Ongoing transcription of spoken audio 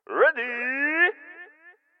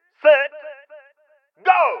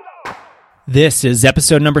This is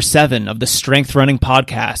episode number 7 of the Strength Running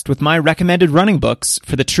Podcast with my recommended running books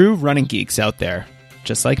for the true running geeks out there,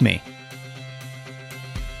 just like me.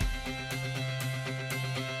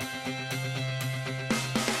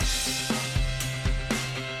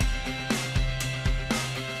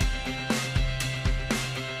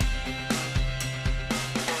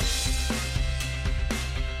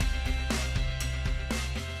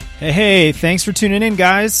 Hey, thanks for tuning in,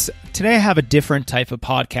 guys. Today I have a different type of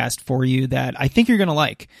podcast for you that I think you're going to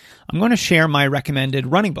like. I'm going to share my recommended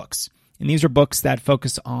running books. And these are books that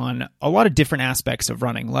focus on a lot of different aspects of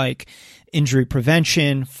running, like injury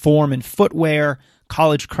prevention, form and footwear,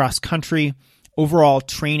 college cross country, overall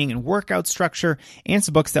training and workout structure, and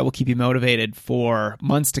some books that will keep you motivated for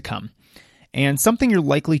months to come. And something you're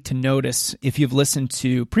likely to notice if you've listened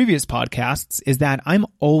to previous podcasts is that I'm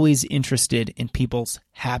always interested in people's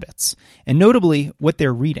habits, and notably what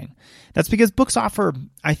they're reading. That's because books offer,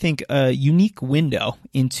 I think, a unique window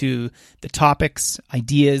into the topics,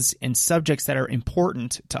 ideas, and subjects that are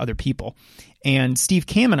important to other people. And Steve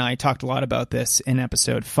Cam and I talked a lot about this in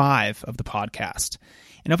episode 5 of the podcast.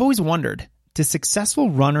 And I've always wondered, do successful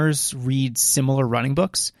runners read similar running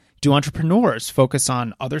books? Do entrepreneurs focus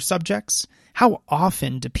on other subjects? How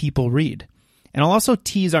often do people read? And I'll also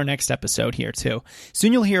tease our next episode here too.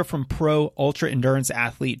 Soon you'll hear from pro ultra endurance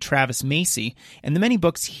athlete Travis Macy and the many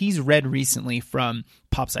books he's read recently, from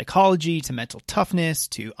pop psychology to mental toughness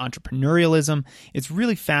to entrepreneurialism. It's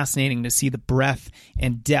really fascinating to see the breadth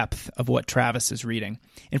and depth of what Travis is reading.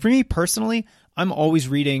 And for me personally, I'm always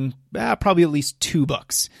reading probably at least 2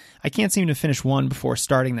 books. I can't seem to finish one before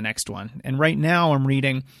starting the next one. And right now I'm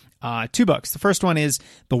reading 2 books. The first one is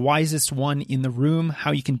The Wisest One in the Room: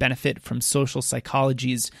 How You Can Benefit from Social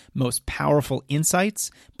Psychology's Most Powerful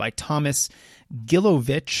Insights by Thomas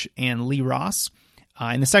Gilovich and Lee Ross.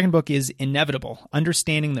 And the second book is Inevitable: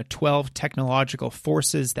 Understanding the 12 Technological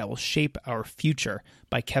Forces That Will Shape Our Future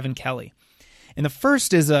by Kevin Kelly. And the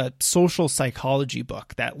first is a social psychology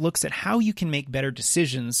book that looks at how you can make better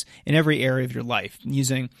decisions in every area of your life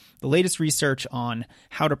using the latest research on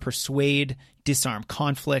how to persuade, disarm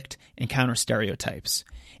conflict, and counter stereotypes.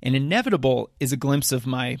 And Inevitable is a glimpse of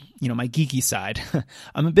my geeky side.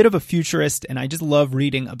 I'm a bit of a futurist, and I just love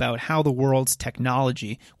reading about how the world's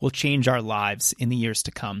technology will change our lives in the years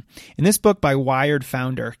to come. And this book by Wired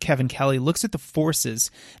founder Kevin Kelly looks at the forces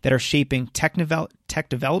that are shaping tech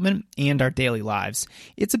development and our daily lives.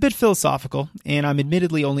 It's a bit philosophical, and I'm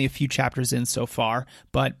admittedly only a few chapters in so far,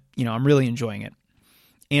 but I'm really enjoying it.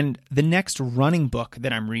 And the next running book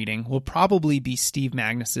that I'm reading will probably be Steve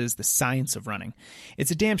Magnus's The Science of Running. It's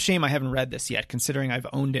a damn shame I haven't read this yet, considering I've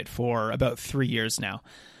owned it for about 3 years now.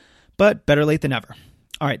 But better late than never.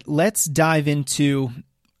 All right, let's dive into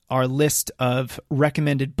our list of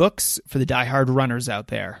recommended books for the diehard runners out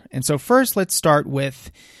there. And so first, let's start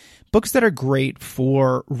with books that are great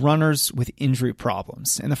for runners with injury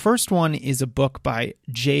problems. And the first one is a book by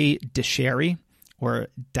Jay Diceri, or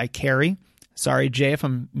Diceri. Sorry, Jay, if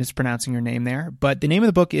I'm mispronouncing your name there. But the name of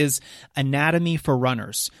the book is Anatomy for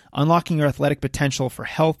Runners: Unlocking Your Athletic Potential for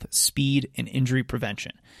Health, Speed, and Injury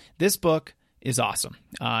Prevention. This book is awesome.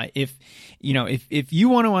 If you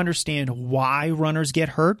want to understand why runners get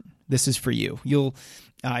hurt, this is for you.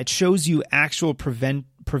 It shows you actual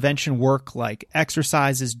prevention work like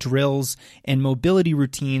exercises, drills, and mobility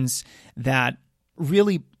routines that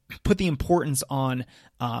really put the importance on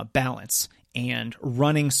balance and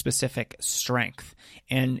running specific strength,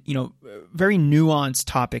 and very nuanced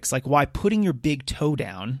topics like why putting your big toe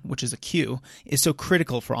down, which is a cue, is so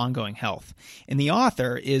critical for ongoing health. And the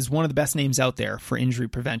author is one of the best names out there for injury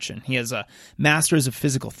prevention. He has a master's of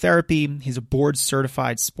physical therapy, he's a board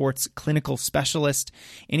certified sports clinical specialist,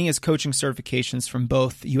 and he has coaching certifications from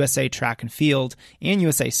both USA Track and Field and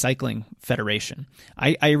USA Cycling Federation.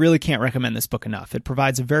 I really can't recommend this book enough. It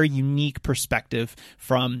provides a very unique perspective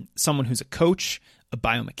from someone who's a coach, a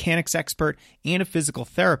biomechanics expert, and a physical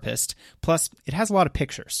therapist. Plus, it has a lot of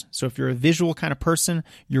pictures. So if you're a visual kind of person,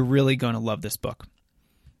 you're really going to love this book.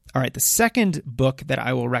 All right, the second book that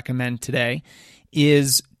I will recommend today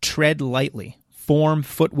is Tread Lightly: Form,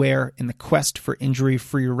 Footwear, and the Quest for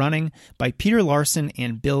Injury-Free Running by Peter Larson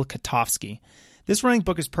and Bill Katofsky. This running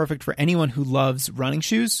book is perfect for anyone who loves running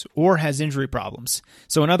shoes or has injury problems.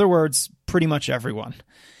 So in other words, pretty much everyone.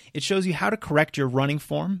 It shows you how to correct your running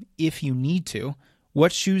form if you need to,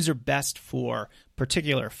 what shoes are best for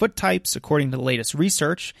particular foot types according to the latest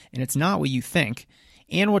research, and it's not what you think,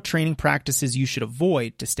 and what training practices you should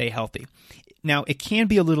avoid to stay healthy. Now, it can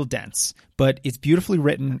be a little dense, but it's beautifully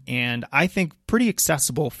written and I think pretty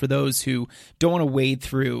accessible for those who don't want to wade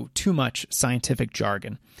through too much scientific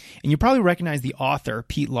jargon. And you probably recognize the author,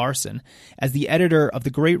 Pete Larson, as the editor of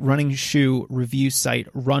the great running shoe review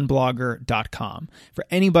site runblogger.com. For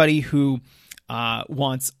anybody who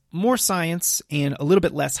wants more science and a little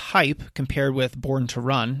bit less hype compared with Born to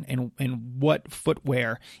Run and what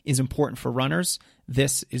footwear is important for runners,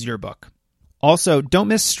 this is your book. Also, don't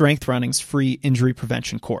miss Strength Running's free injury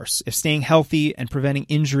prevention course. If staying healthy and preventing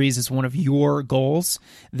injuries is one of your goals,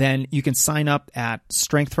 then you can sign up at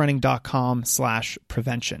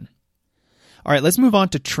strengthrunning.com/prevention. All right, let's move on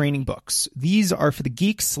to training books. These are for the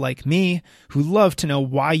geeks like me who love to know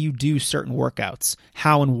why you do certain workouts,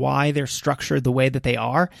 how and why they're structured the way that they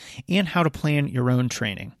are, and how to plan your own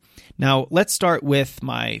training. Now, let's start with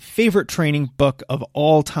my favorite training book of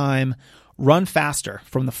all time, Run Faster,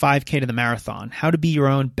 From the 5K to the Marathon, How to Be Your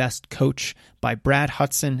Own Best Coach by Brad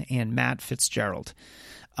Hudson and Matt Fitzgerald.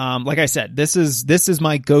 Like I said, this is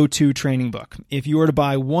my go-to training book. If you were to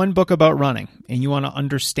buy one book about running and you want to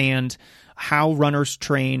understand how runners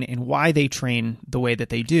train and why they train the way that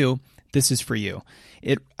they do, this is for you.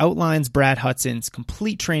 It outlines Brad Hudson's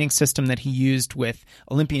complete training system that he used with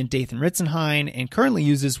Olympian Dathan Ritzenhein and currently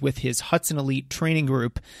uses with his Hudson Elite training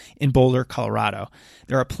group in Boulder, Colorado.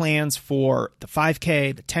 There are plans for the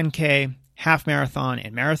 5K, the 10K, half marathon,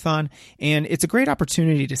 and marathon, and it's a great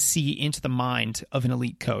opportunity to see into the mind of an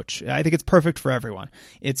elite coach. I think it's perfect for everyone.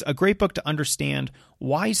 It's a great book to understand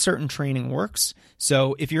why certain training works.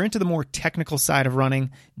 So if you're into the more technical side of running,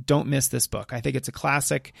 don't miss this book. I think it's a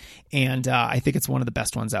classic, and I think it's one of the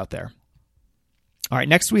best ones out there. All right,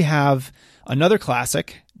 next we have another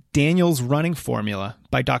classic, Daniel's Running Formula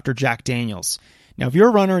by Dr. Jack Daniels. Now, if you're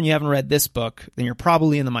a runner and you haven't read this book, then you're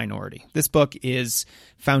probably in the minority. This book is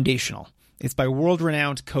foundational. It's by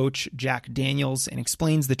world-renowned coach Jack Daniels and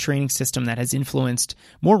explains the training system that has influenced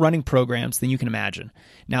more running programs than you can imagine.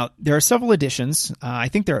 Now, there are several editions. I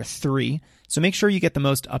think there are 3, so make sure you get the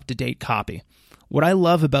most up-to-date copy. What I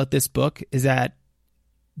love about this book is that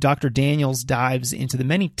Dr. Daniels dives into the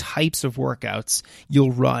many types of workouts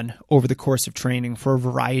you'll run over the course of training for a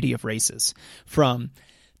variety of races. From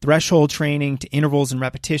threshold training to intervals and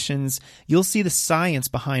repetitions, you'll see the science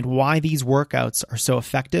behind why these workouts are so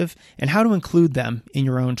effective and how to include them in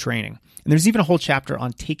your own training. And there's even a whole chapter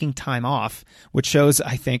on taking time off, which shows,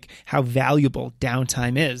 I think, how valuable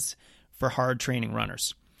downtime is for hard training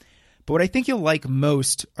runners. But what I think you'll like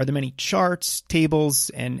most are the many charts, tables,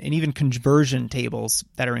 and even conversion tables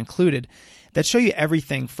that are included that show you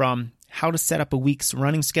everything from how to set up a week's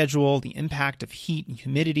running schedule, the impact of heat and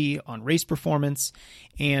humidity on race performance,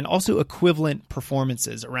 and also equivalent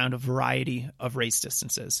performances around a variety of race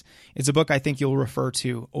distances. It's a book I think you'll refer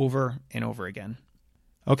to over and over again.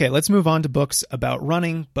 Okay, let's move on to books about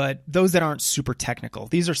running, but those that aren't super technical.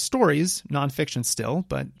 These are stories, nonfiction still,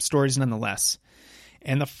 but stories nonetheless.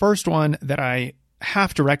 And the first one that I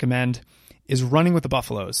have to recommend is Running with the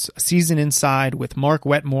Buffaloes, a season inside with Mark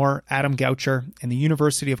Wetmore, Adam Goucher, and the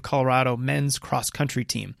University of Colorado men's cross-country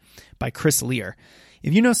team by Chris Lear.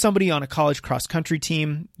 If you know somebody on a college cross-country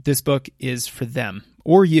team, this book is for them,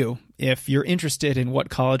 or you, if you're interested in what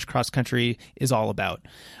college cross-country is all about.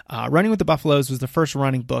 Running with the Buffaloes was the first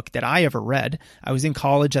running book that I ever read. I was in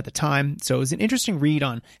college at the time, so it was an interesting read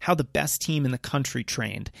on how the best team in the country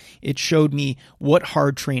trained. It showed me what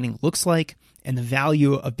hard training looks like and the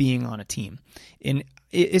value of being on a team. And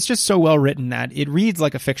it's just so well written that it reads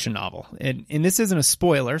like a fiction novel. And this isn't a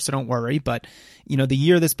spoiler, so don't worry, but the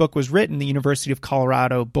year this book was written, the University of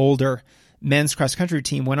Colorado Boulder men's cross-country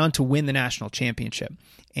team went on to win the national championship.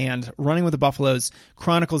 And Running with the Buffaloes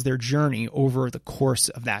chronicles their journey over the course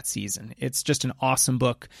of that season. It's just an awesome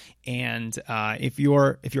book. And if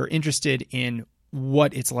you're interested in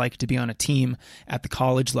what it's like to be on a team at the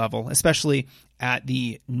college level, especially at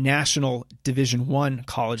the National Division I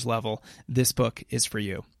college level, this book is for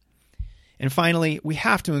you. And finally, we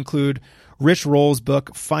have to include Rich Roll's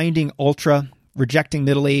book, Finding Ultra, Rejecting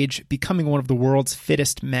Middle Age, Becoming One of the World's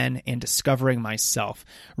Fittest Men, and Discovering Myself.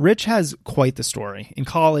 Rich has quite the story. In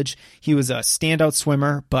college, he was a standout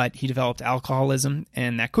swimmer, but he developed alcoholism,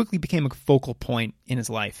 and that quickly became a focal point in his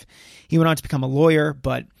life. He went on to become a lawyer,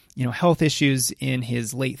 but health issues in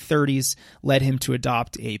his late 30s led him to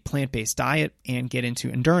adopt a plant-based diet and get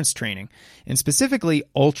into endurance training, and specifically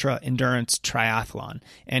ultra-endurance triathlon.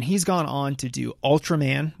 And he's gone on to do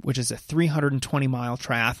Ultraman, which is a 320-mile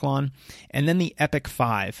triathlon, and then the Epic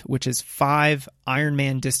 5, which is 5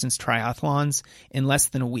 Ironman distance triathlons in less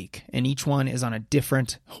than a week, and each one is on a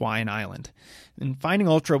different Hawaiian island. And Finding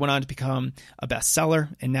Ultra went on to become a bestseller,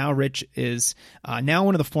 and now Rich is now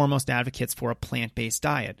one of the foremost advocates for a plant-based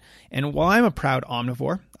diet. And while I'm a proud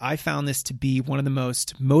omnivore, I found this to be one of the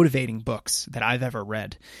most motivating books that I've ever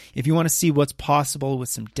read. If you want to see what's possible with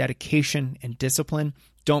some dedication and discipline,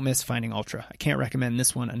 don't miss Finding Ultra. I can't recommend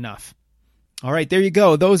this one enough. All right, there you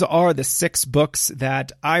go. Those are the 6 books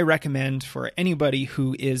that I recommend for anybody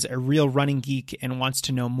who is a real running geek and wants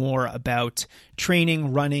to know more about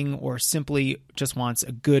training, running, or simply just wants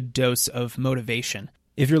a good dose of motivation.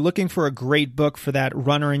 If you're looking for a great book for that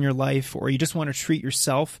runner in your life, or you just want to treat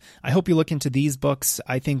yourself, I hope you look into these books.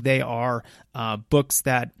 I think they are books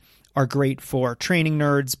that are great for training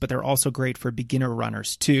nerds, but they're also great for beginner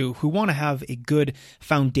runners too, who want to have a good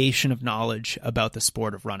foundation of knowledge about the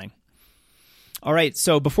sport of running. All right,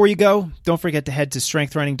 so before you go, don't forget to head to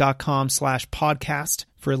strengthrunning.com/podcast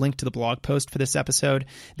for a link to the blog post for this episode.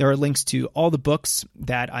 There are links to all the books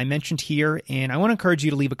that I mentioned here, and I want to encourage you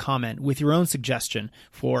to leave a comment with your own suggestion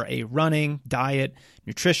for a running, diet,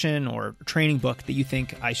 nutrition, or training book that you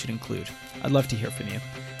think I should include. I'd love to hear from you.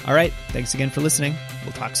 All right, thanks again for listening.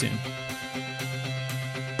 We'll talk soon.